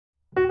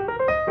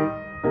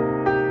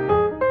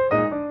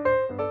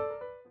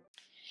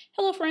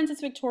Hello friends,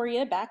 it's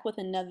Victoria back with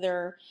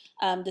another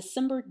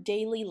December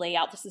daily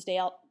layout. This is day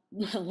out,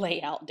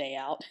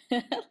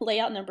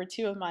 layout number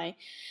 2 of my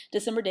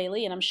December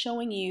daily, and I'm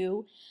showing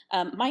you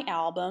my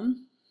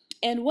album.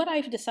 And what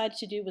I've decided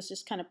to do was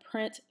just kind of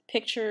print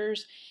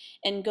pictures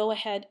and go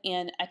ahead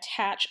and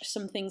attach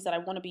some things that I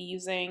want to be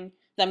using,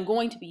 that I'm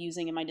going to be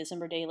using in my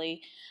December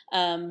daily.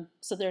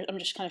 So there, I'm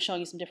just kind of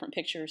showing you some different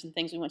pictures and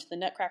things. We went to the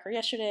Nutcracker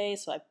yesterday,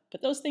 so I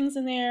put those things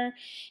in there.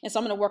 And so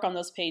I'm going to work on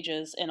those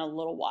pages in a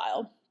little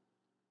while.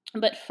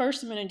 But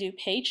first I'm going to do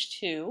page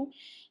 2,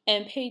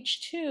 and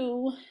page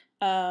 2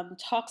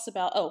 talks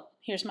about, oh,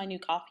 here's my new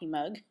coffee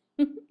mug.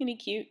 Isn't he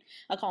cute?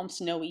 I call him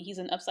Snowy. He's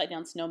an upside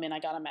down snowman. I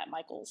got him at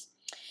Michael's.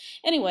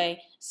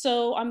 Anyway,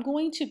 so I'm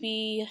going to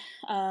be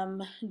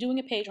doing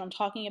a page where I'm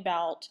talking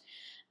about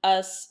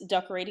us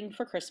decorating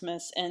for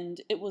Christmas,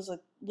 and it was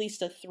at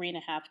least a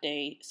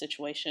 3.5-day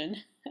situation.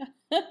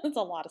 That's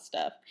a lot of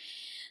stuff.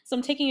 So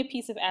I'm taking a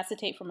piece of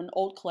acetate from an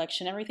old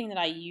collection. Everything that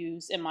I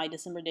use in my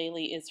December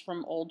daily is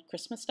from old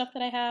Christmas stuff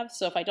that I have.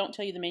 So if I don't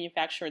tell you the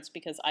manufacturer, it's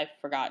because I've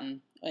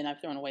forgotten and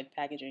I've thrown away the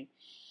packaging.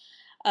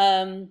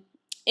 And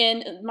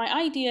my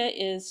idea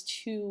is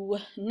to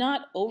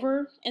not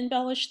over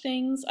embellish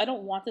things. I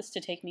don't want this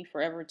to take me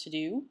forever to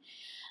do.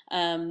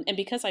 And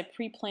because I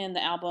pre-planned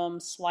the album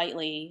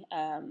slightly,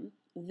 at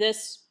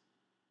least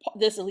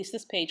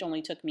this page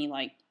only took me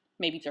like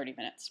maybe 30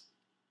 minutes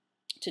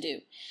to do.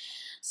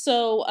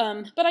 So,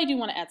 but I do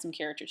want to add some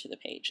character to the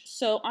page.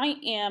 So I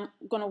am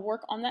going to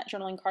work on that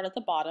journaling card at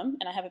the bottom,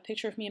 and I have a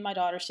picture of me and my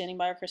daughter standing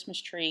by our Christmas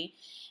tree,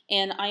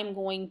 and I'm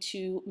going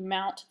to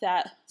mount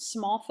that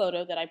small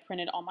photo that I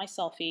printed on my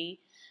selfie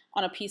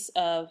on a piece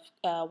of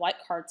white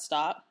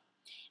cardstock.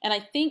 And I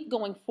think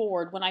going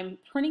forward, when I'm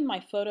printing my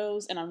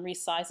photos and I'm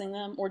resizing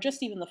them, or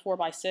just even the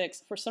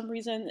 4x6, for some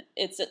reason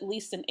it's at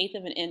least 1/8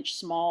 of an inch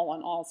small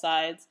on all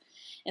sides,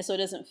 and so it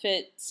doesn't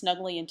fit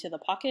snugly into the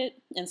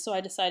pocket. And so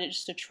I decided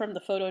just to trim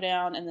the photo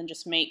down and then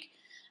just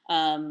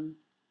mount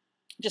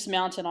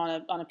it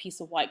on a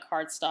piece of white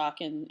cardstock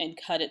and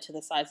cut it to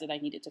the size that I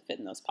needed to fit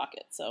in those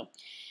pockets. So,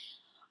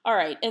 all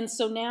right, and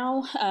so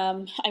now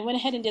I went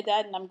ahead and did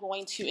that, and I'm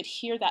going to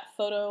adhere that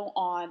photo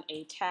on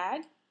a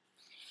tag.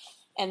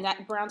 And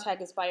that brown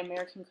tag is by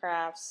American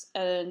Crafts,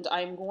 and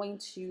I'm going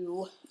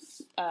to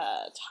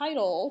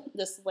title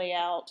this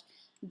layout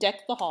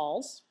Deck the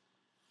Halls.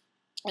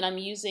 And I'm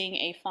using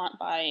a font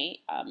by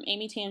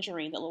Amy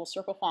Tangerine, that little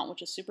circle font,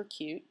 which is super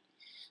cute.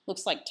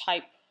 Looks like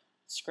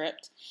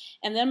TypeScript.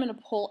 And then I'm going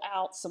to pull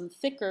out some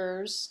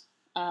thickers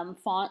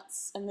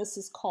fonts, and this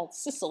is called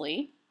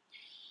Sicily.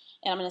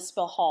 And I'm going to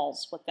spell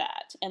halls with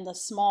that. And the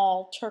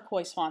small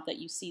turquoise font that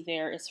you see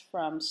there is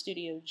from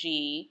Studio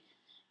G,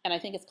 and I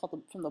think it's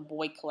called from the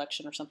Boy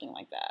Collection or something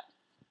like that.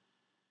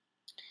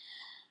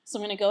 So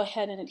I'm going to go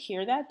ahead and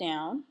adhere that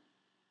down,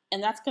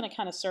 and that's going to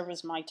kind of serve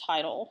as my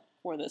title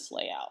for this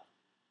layout.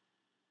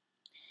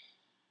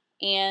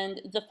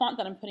 And the font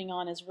that I'm putting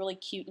on is really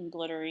cute and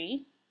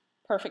glittery,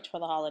 perfect for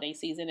the holiday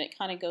season. It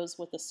kind of goes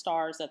with the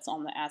stars that's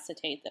on the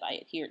acetate that I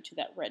adhered to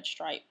that red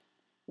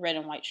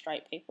and white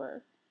stripe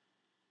paper.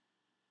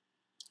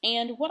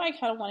 And what I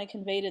kind of want to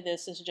convey to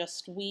this is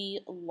just we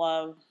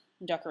love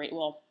decorating.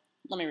 Well,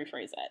 let me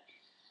rephrase that.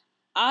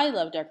 I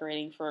love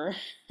decorating for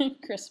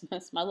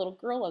Christmas. My little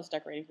girl loves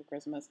decorating for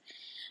Christmas.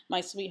 My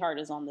sweetheart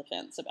is on the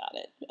fence about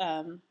it.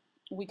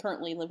 We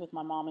currently live with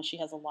my mom, and she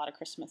has a lot of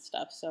Christmas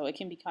stuff, so it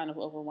can be kind of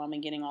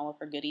overwhelming getting all of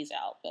her goodies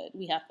out, but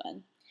we have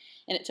fun.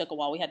 And it took a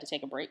while. We had to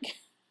take a break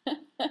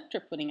after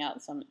putting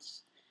out so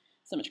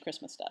much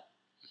Christmas stuff.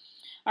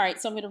 All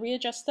right, so I'm going to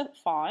readjust the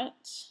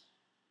font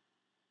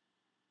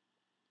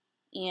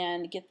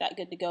and get that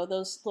good to go.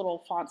 Those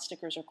little font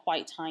stickers are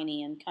quite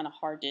tiny and kind of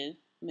hard to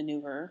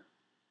maneuver.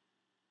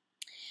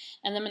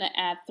 And then I'm going to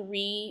add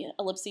 3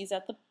 ellipses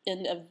at the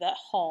end of that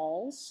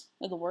halls,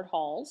 of the word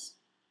halls,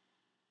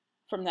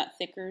 from that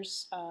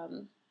thickers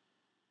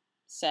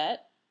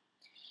set.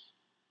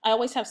 I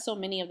always have so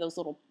many of those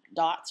little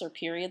dots or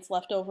periods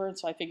left over, and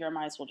so I figure I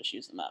might as well just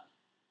use them up.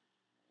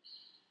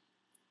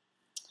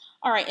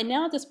 All right, and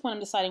now at this point I'm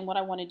deciding what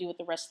I want to do with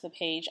the rest of the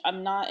page.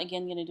 I'm not,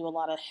 again, going to do a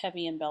lot of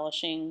heavy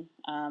embellishing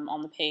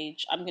on the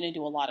page. I'm going to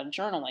do a lot of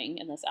journaling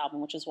in this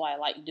album, which is why I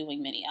like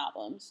doing mini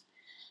albums,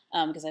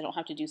 because I don't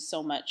have to do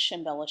so much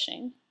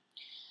embellishing.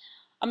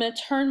 I'm going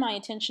to turn my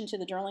attention to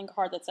the journaling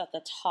card that's at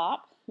the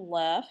top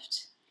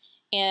left,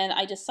 and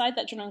I decide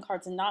that journaling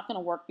card's not going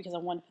to work because I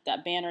want to put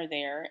that banner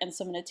there, and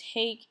so I'm going to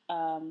take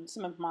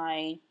some of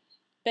my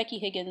Becky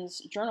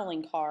Higgins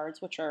journaling cards,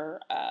 which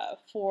are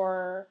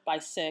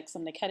 4x6.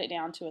 I'm going to cut it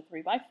down to a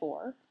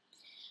 3x4.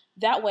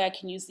 That way I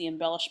can use the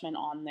embellishment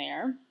on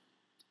there,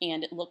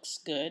 and it looks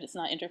good. It's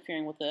not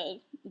interfering with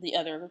the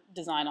other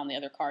design on the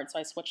other card, so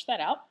I switched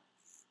that out.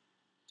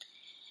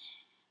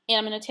 And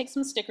I'm going to take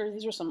some stickers.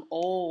 These are some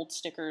old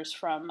stickers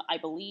from, I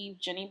believe,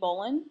 Jenny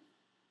Bolin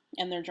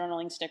and their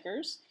journaling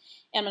stickers.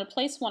 And I'm going to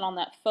place one on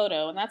that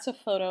photo, and that's a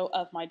photo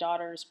of my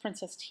daughter's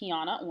Princess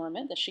Tiana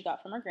ornament that she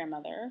got from her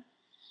grandmother.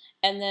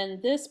 And then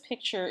this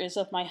picture is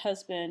of my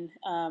husband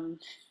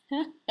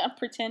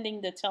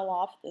pretending to tell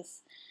off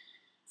this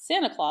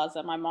Santa Claus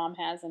that my mom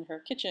has in her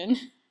kitchen.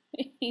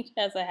 He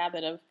has a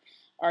habit of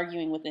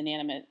arguing with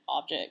inanimate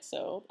objects,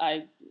 so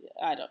I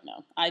don't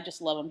know. I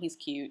just love him. He's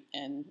cute,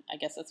 and I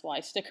guess that's why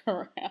I stick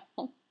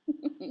around.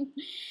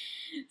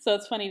 So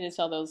it's funny to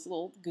tell those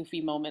little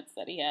goofy moments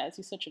that he has.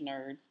 He's such a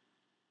nerd.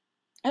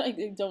 I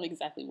don't know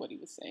exactly what he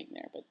was saying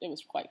there, but it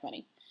was quite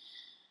funny.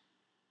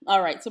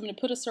 All right, so I'm going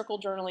to put a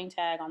circle journaling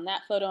tag on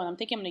that photo, and I'm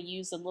thinking I'm going to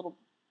use a little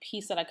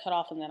piece that I cut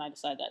off, and then I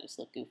decided that just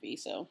looked goofy,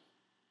 so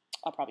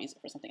I'll probably use it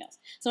for something else.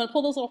 So I'm going to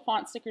pull those little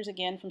font stickers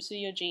again from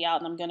Studio G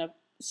out, and I'm going to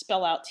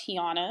spell out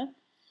Tiana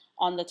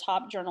on the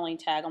top journaling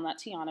tag on that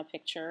Tiana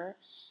picture.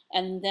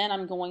 And then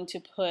I'm going to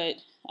put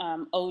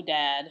Oh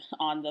Dad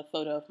on the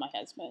photo of my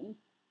husband.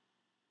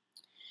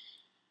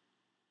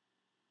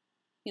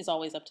 He's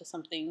always up to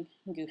something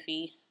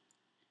goofy.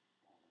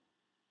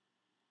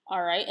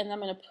 All right, and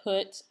I'm going to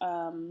put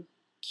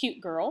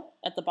Cute Girl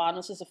at the bottom.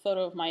 This is a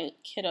photo of my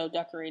kiddo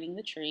decorating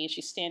the tree.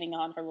 She's standing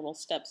on her little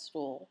step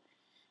stool,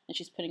 and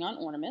she's putting on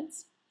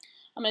ornaments.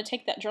 I'm going to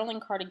take that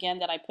journaling card again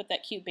that I put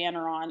that cute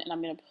banner on, and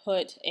I'm going to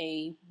put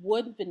a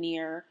wood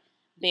veneer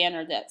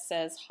banner that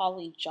says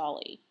Holly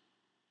Jolly.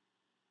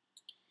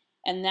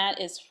 And that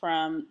is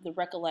from the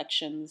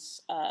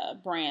Recollections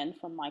brand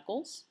from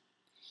Michaels.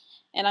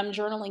 And I'm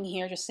journaling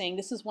here just saying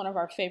this is one of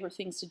our favorite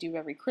things to do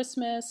every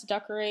Christmas,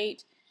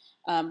 decorate.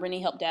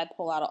 Rennie helped Dad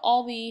pull out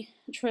all the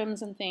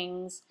trims and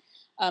things.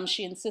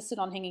 She insisted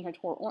on hanging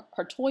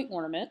her toy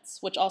ornaments,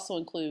 which also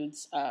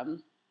includes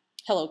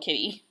Hello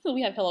Kitty. So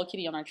we have Hello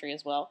Kitty on our tree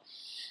as well.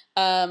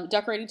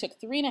 Decorating took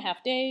 3.5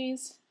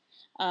 days.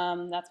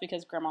 That's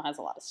because Grandma has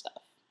a lot of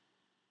stuff.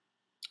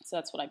 So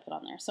that's what I put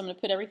on there. So I'm going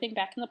to put everything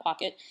back in the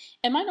pocket.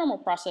 And my normal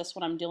process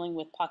when I'm dealing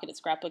with pocketed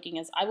scrapbooking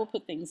is I will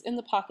put things in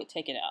the pocket,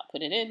 take it out,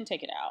 put it in,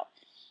 take it out.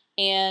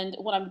 And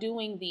when I'm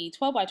doing the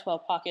 12 by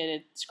 12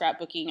 pocketed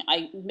scrapbooking,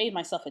 I made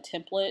myself a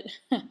template,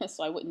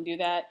 so I wouldn't do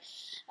that.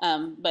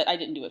 But I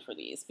didn't do it for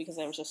these because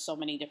there was just so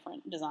many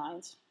different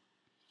designs.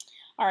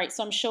 All right,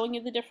 so I'm showing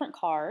you the different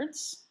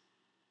cards.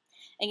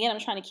 Again, I'm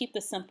trying to keep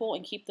this simple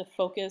and keep the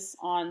focus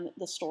on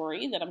the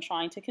story that I'm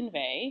trying to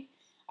convey.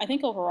 I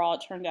think overall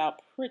it turned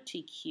out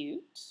pretty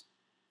cute.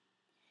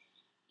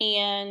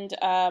 And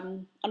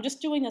I'm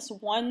just doing this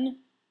one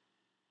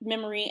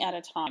memory at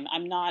a time.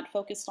 I'm not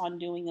focused on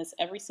doing this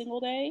every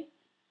single day.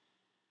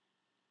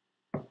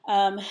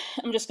 I'm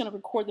just going to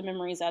record the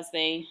memories as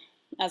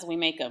we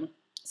make them.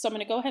 So I'm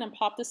going to go ahead and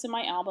pop this in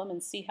my album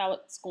and see how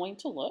it's going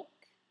to look.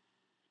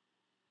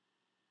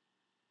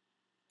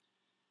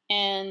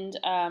 And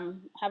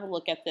have a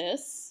look at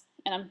this.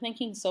 And I'm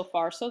thinking so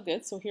far so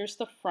good. So here's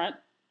the front,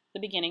 the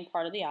beginning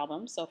part of the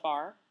album so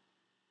far.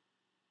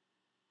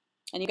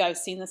 And you guys have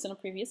seen this in a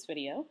previous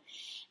video.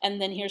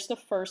 And then here's the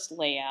first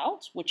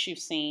layout, which you've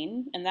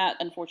seen. And that,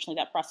 unfortunately,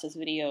 that process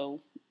video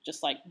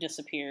just like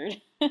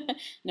disappeared.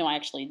 No, I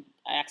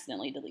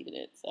accidentally deleted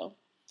it. So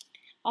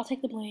I'll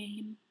take the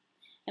blame.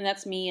 And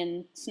that's me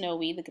and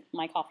Snowy,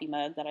 my coffee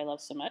mug that I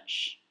love so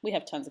much. We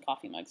have tons of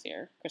coffee mugs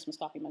here, Christmas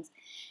coffee mugs.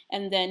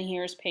 And then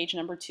here's page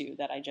number 2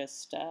 that I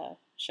just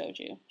showed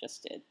you,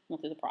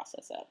 went through the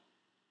process of.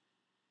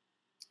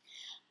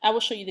 I will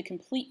show you the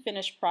complete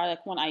finished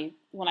product when I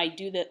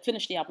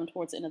finish the album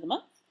towards the end of the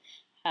month.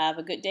 Have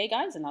a good day,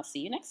 guys, and I'll see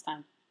you next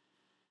time.